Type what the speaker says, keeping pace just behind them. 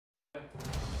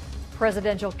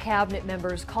Presidential cabinet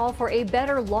members call for a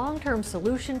better long-term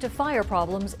solution to fire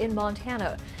problems in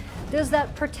Montana. Does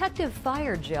that protective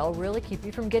fire gel really keep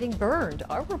you from getting burned?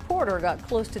 Our reporter got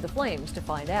close to the flames to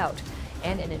find out.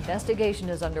 And an investigation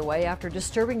is underway after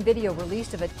disturbing video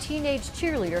released of a teenage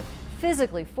cheerleader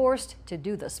physically forced to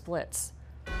do the splits.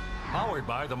 Powered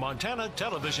by the Montana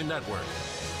Television Network.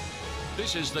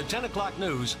 This is the 10 o'clock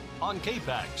news on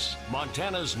KPAX,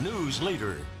 Montana's news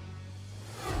leader.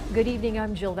 Good evening,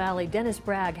 I'm Jill Valley. Dennis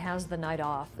Bragg has the night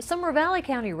off. Some Ravalli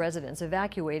County residents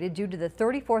evacuated due to the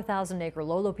 34,000-acre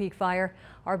Lolo Peak fire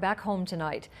are back home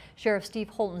tonight. Sheriff Steve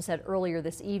Holton said earlier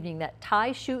this evening that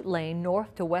Tie Chute Lane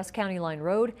north to West County Line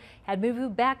Road had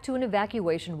moved back to an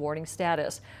evacuation warning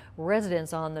status.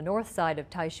 Residents on the north side of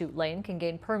Tie Chute Lane can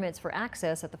gain permits for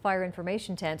access at the fire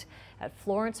information tent at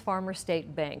Florence Farmer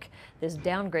State Bank. This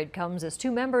downgrade comes as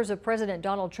two members of President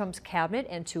Donald Trump's cabinet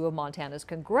and two of Montana's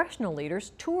congressional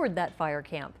leaders toured that fire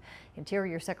camp.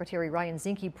 Interior Secretary Ryan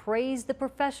Zinke praised the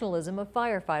professionalism of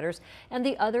firefighters and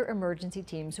the other emergency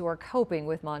teams who are coping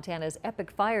with Montana's epic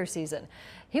fire season.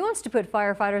 He wants to put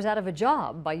firefighters out of a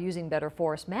job by using better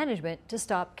forest management to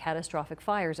stop catastrophic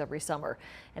fires every summer.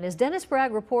 And as Dennis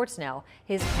Bragg reports now,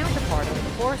 his counterpart in the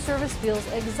Forest Service feels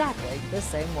exactly the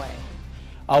same way.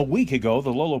 A week ago,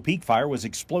 the Lolo Peak fire was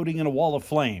exploding in a wall of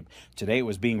flame. Today, it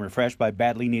was being refreshed by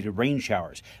badly needed rain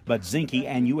showers. But Zinke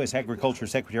and U.S. Agriculture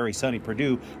Secretary Sonny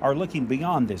Perdue are looking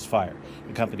beyond this fire.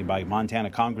 Accompanied by Montana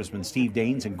Congressman Steve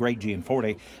Daines and Greg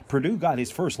Gianforte, Perdue got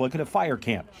his first look at a fire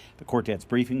camp. The quartet's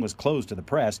briefing was closed to the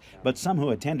press, but some who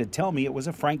attended tell me it was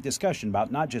a frank discussion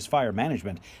about not just fire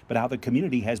management, but how the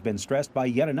community has been stressed by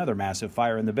yet another massive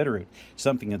fire in the Bitterroot,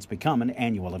 something that's become an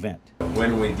annual event.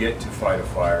 When we get to fight a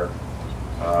fire,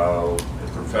 the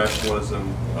professionalism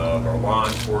of our law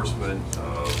enforcement,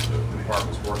 the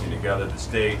departments working together, the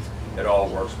state, it all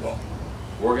works well.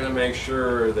 We're going to make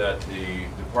sure that the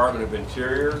Department of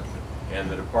Interior and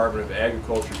the Department of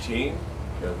Agriculture team,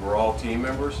 because we're all team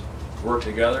members, work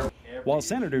together. While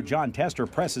Senator John Tester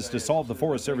presses to solve the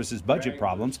Forest Service's budget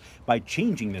problems by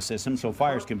changing the system so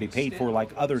fires can be paid for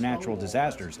like other natural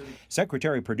disasters,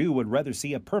 Secretary Perdue would rather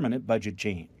see a permanent budget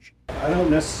change. I don't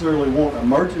necessarily want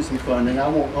emergency funding, I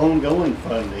want ongoing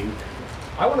funding.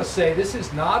 I want to say this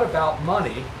is not about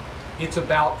money, it's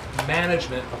about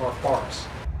management of our forests.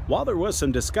 While there was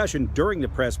some discussion during the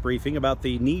press briefing about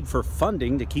the need for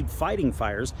funding to keep fighting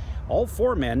fires, all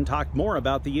four men talked more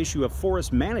about the issue of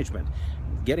forest management,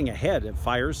 getting ahead of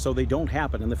fires so they don't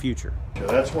happen in the future. So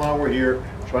that's why we're here,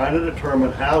 trying to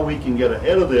determine how we can get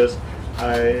ahead of this.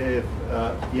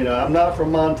 I'm not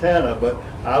from Montana, but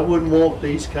I wouldn't want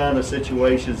these kind of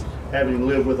situations having to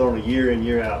live with on a year in,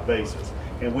 year out basis.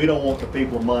 And we don't want the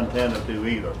people of Montana to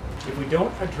either. If we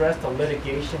don't address the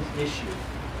litigation issue,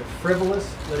 the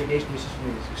frivolous litigation issues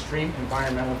from these extreme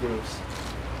environmental groups,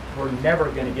 we're never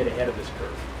going to get ahead of this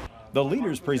curve. The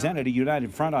leaders presented a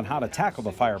united front on how to tackle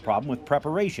the fire problem with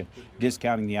preparation,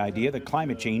 discounting the idea that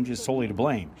climate change is solely to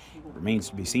blame. It remains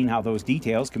to be seen how those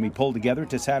details can be pulled together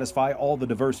to satisfy all the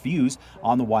diverse views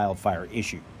on the wildfire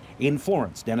issue. In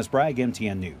Florence, Dennis Bragg,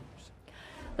 MTN News.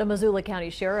 The Missoula County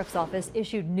Sheriff's Office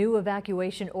issued new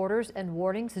evacuation orders and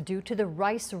warnings due to the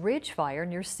Rice Ridge fire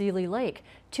near Seeley Lake.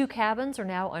 2 cabins are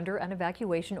now under an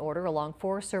evacuation order along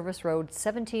Forest Service Road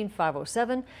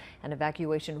 17507. An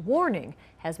evacuation warning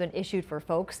has been issued for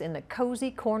folks in the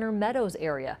Cozy Corner Meadows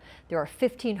area. There are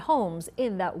 15 homes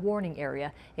in that warning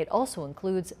area. It also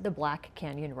includes the Black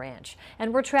Canyon Ranch.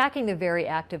 And we're tracking the very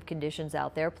active conditions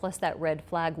out there, plus that red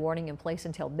flag warning in place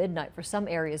until midnight for some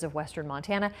areas of western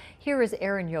Montana. Here is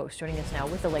Aaron Yost joining us now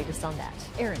with the latest on that.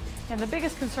 Aaron. And the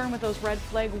biggest concern with those red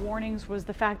flag warnings was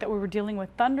the fact that we were dealing with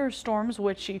thunderstorms,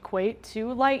 which equate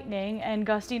to lightning, and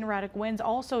gusty and erratic winds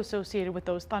also associated with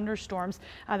those thunderstorms.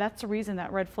 That's the reason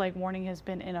that red flag warning has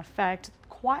been in effect.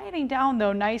 Quieting down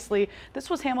though nicely. This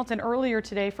was Hamilton earlier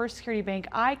today, First Security Bank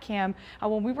ICAM,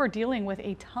 when we were dealing with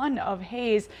a ton of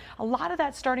haze. A lot of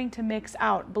that starting to mix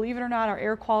out. Believe it or not, our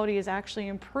air quality is actually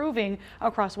improving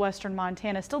across western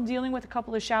Montana. Still dealing with a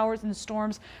couple of showers and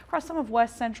storms across some of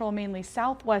west central, mainly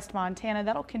southwest Montana.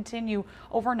 That'll continue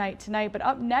overnight tonight. But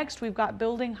up next, we've got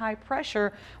building high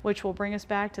pressure, which will bring us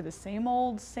back to the same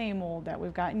old that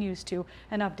we've gotten used to.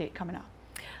 An update coming up.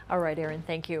 All right, Aaron,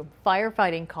 thank you.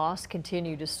 Firefighting costs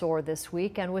continue to soar this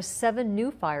week, and with 7 new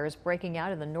fires breaking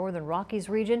out in the northern Rockies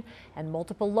region and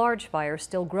multiple large fires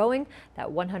still growing, that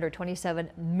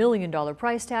 $127 million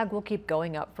price tag will keep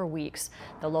going up for weeks.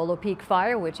 The Lolo Peak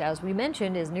fire, which as we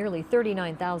mentioned is nearly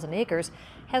 39,000 acres,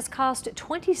 has cost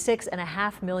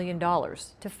 $26.5 million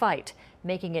to fight,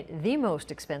 making it the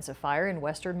most expensive fire in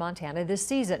western Montana this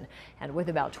season. And with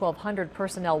about 1,200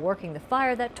 personnel working the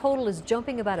fire, that total is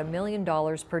jumping about $1 million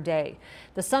per day.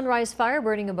 The Sunrise Fire,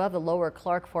 burning above the lower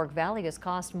Clark Fork Valley, has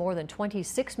cost more than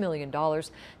 $26 million.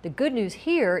 The good news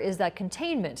here is that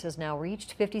containment has now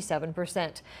reached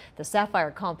 57%. The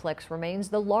Sapphire Complex remains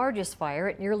the largest fire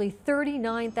at nearly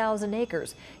 39,000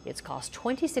 acres. It's cost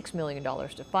 $26 million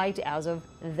to fight as of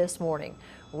this morning.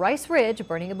 Rice Ridge,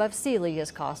 burning above Sealy, has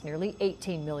cost nearly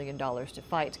 $18 million to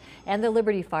fight. And the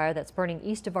Liberty Fire, that's burning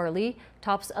east of Arlee,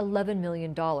 tops $11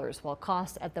 million, while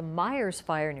costs at the Myers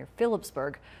Fire near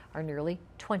Phillipsburg are nearly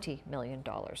 $20 million.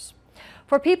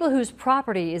 For people whose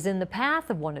property is in the path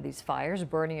of one of these fires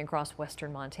burning across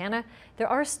western Montana, there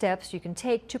are steps you can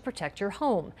take to protect your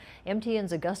home.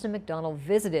 MTN's Augusta McDonald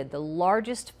visited the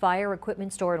largest fire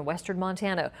equipment store in western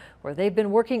Montana, where they've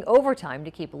been working overtime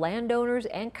to keep landowners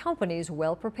and companies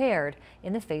well prepared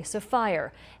in the face of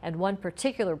fire. And one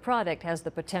particular product has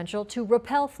the potential to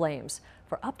repel flames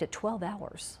for up to 12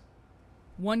 hours.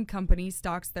 One company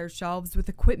stocks their shelves with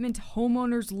equipment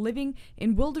homeowners living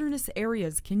in wilderness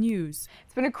areas can use.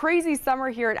 It's been a crazy summer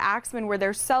here at Axman, where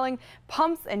they're selling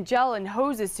pumps and gel and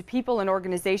hoses to people and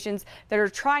organizations that are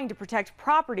trying to protect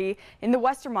property in the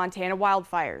western Montana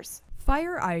wildfires.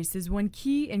 Fire ice is one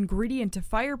key ingredient to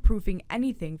fireproofing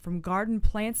anything from garden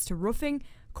plants to roofing.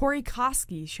 Corey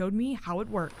Koski showed me how it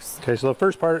works. Okay, so the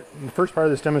first part of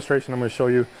this demonstration, I'm going to show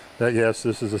you that yes,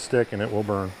 this is a stick and it will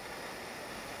burn.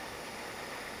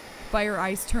 Fire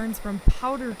ice turns from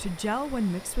powder to gel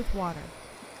when mixed with water.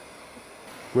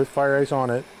 With fire ice on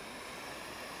it,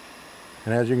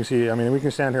 and as you can see, I mean, we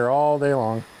can stand here all day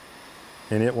long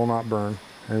and it will not burn.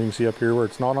 And you can see up here where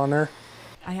it's not on there.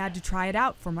 I had to try it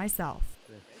out for myself.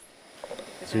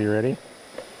 So you ready?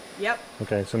 Yep.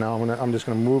 Okay, so now I'm just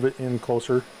gonna move it in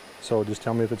closer. So just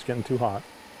tell me if it's getting too hot.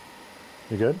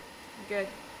 You good? Good.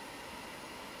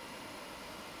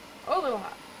 Oh, a little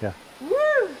hot. Yeah.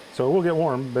 Woo! So it will get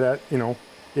warm, but you know,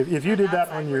 if you did that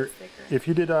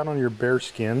on your bare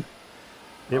skin,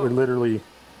 it would literally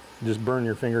just burn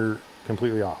your finger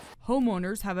completely off.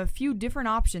 Homeowners have a few different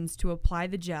options to apply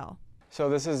the gel. So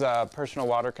this is a personal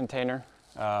water container.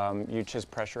 You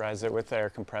just pressurize it with the air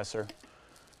compressor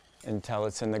until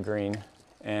it's in the green.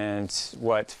 And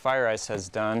what Fire Ice has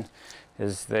done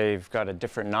is they've got a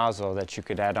different nozzle that you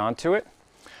could add onto it.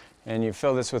 And you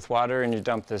fill this with water and you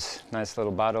dump this nice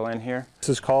little bottle in here. This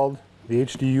is called the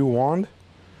HDU wand,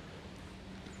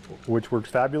 which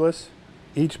works fabulous.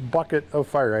 Each bucket of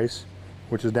fire ice,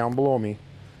 which is down below me,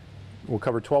 will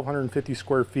cover 1,250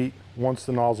 square feet once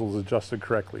the nozzle is adjusted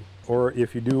correctly. Or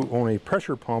if you do own a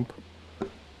pressure pump,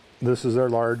 this is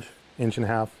our large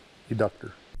 1.5 inch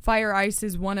eductor. Fire ice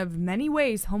is one of many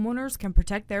ways homeowners can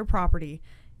protect their property.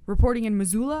 Reporting in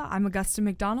Missoula, I'm Augusta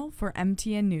McDonald for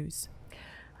MTN News.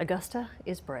 Augusta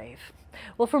is brave.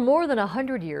 Well, for more than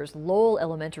 100 years, Lowell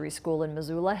Elementary School in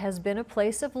Missoula has been a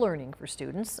place of learning for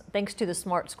students. Thanks to the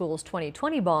Smart Schools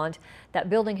 2020 bond, that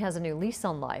building has a new lease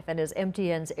on life. And as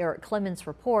MTN's Eric Clements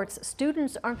reports,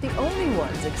 students aren't the only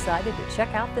ones excited to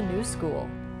check out the new school.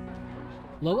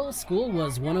 Lowell School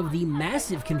was one of the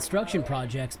massive construction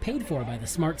projects paid for by the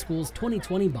Smart Schools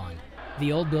 2020 bond.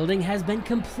 The old building has been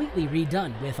completely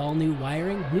redone with all new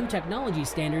wiring, new technology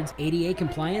standards, ADA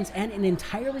compliance, and an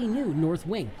entirely new north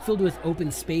wing filled with open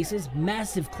spaces,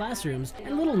 massive classrooms,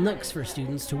 and little nooks for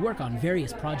students to work on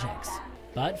various projects.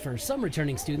 But for some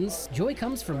returning students, joy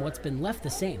comes from what's been left the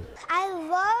same. I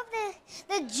love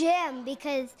the gym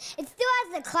because it still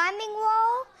has the climbing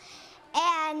wall,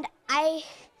 and I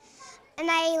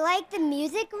like the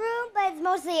music room, but it's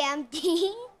mostly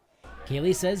empty.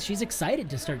 Kaylee says she's excited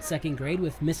to start second grade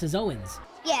with Mrs. Owens.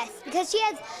 Yes, because she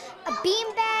has a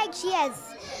beanbag, she has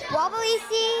wobbly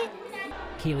seats.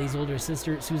 Kaylee's older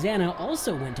sister, Susanna,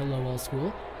 also went to Lowell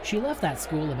School. She left that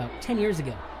school about 10 years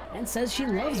ago and says she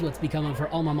loves what's become of her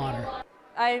alma mater.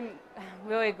 I'm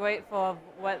really grateful of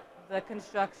what the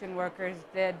construction workers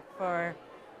did for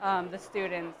the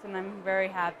students, and I'm very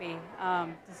happy to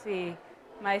see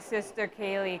my sister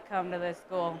Kaylee come to this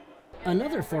school.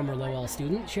 Another former Lowell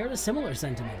student shared a similar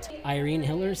sentiment. Irene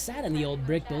Hiller sat in the old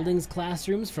brick building's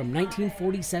classrooms from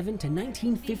 1947 to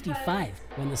 1955,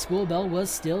 when the school bell was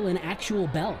still an actual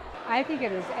bell. I think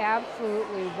it is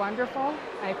absolutely wonderful.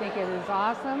 I think it is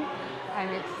awesome. I'm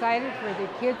excited for the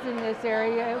kids in this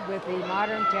area with the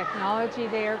modern technology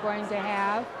they are going to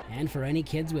have. And for any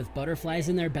kids with butterflies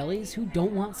in their bellies who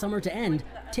don't want summer to end,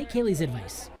 take Kaylee's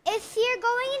advice. If you're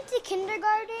going into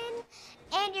kindergarten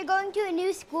and you're going to a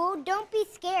new school, don't be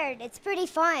scared. It's pretty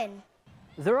fun.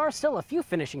 There are still a few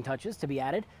finishing touches to be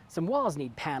added. Some walls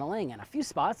need paneling and a few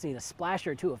spots need a splash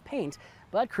or two of paint,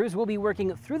 but crews will be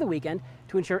working through the weekend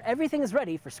to ensure everything is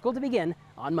ready for school to begin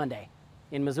on Monday.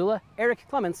 In Missoula, Eric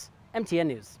Clements, MTN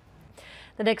News.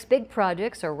 The next big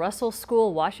projects are Russell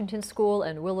School, Washington School,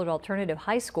 and Willard Alternative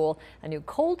High School. A new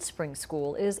Cold Spring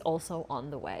School is also on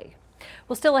the way.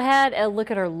 Well, still ahead, a look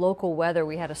at our local weather.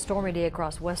 We had a stormy day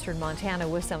across western Montana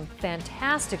with some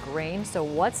fantastic rain. So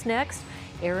what's next?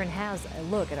 Aaron has a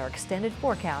look at our extended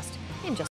forecast in just